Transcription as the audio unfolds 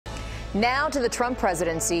Now to the Trump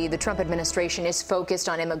presidency. The Trump administration is focused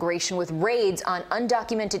on immigration with raids on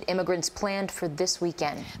undocumented immigrants planned for this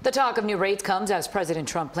weekend. The talk of new raids comes as President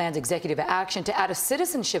Trump plans executive action to add a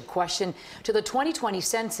citizenship question to the 2020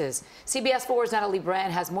 census. CBS 4's Natalie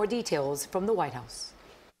Brand has more details from the White House.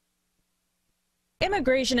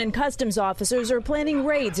 Immigration and customs officers are planning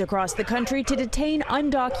raids across the country to detain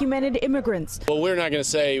undocumented immigrants. Well, we're not going to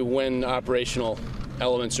say when operational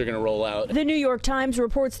elements are going to roll out. The New York Times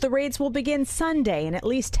reports the raids will begin Sunday in at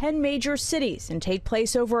least 10 major cities and take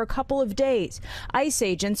place over a couple of days. ICE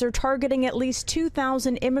agents are targeting at least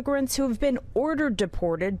 2,000 immigrants who have been ordered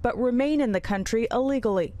deported but remain in the country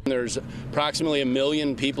illegally. There's approximately 1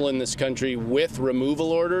 million people in this country with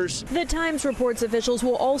removal orders. The Times reports officials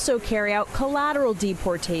will also carry out collateral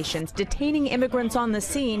deportations, detaining immigrants on the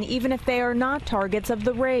scene even if they are not targets of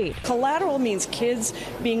the raid. Collateral means kids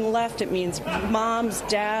being left. It means moms,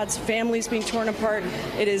 dads, families being torn apart.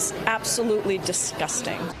 It is absolutely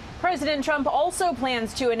disgusting. President Trump also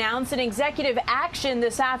plans to announce an executive action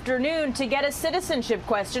this afternoon to get a citizenship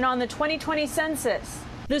question on the 2020 census.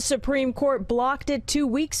 The Supreme Court blocked it 2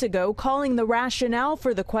 weeks ago, calling the rationale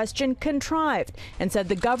for the question contrived, and said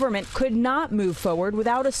the government could not move forward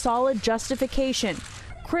without a solid justification.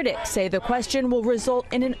 Critics say the question will result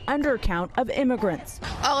in an undercount of immigrants.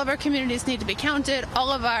 All of our communities need to be counted. All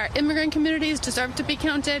of our immigrant communities deserve to be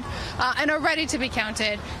counted and are ready to be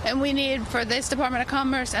counted. And we need for this Department of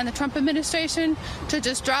Commerce and the Trump administration to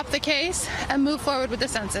just drop the case and move forward with the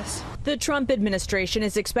census. The Trump administration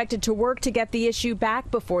is expected to work to get the issue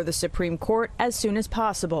back before the Supreme Court as soon as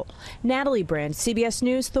possible. Natalie Brand, CBS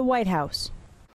News, the White House.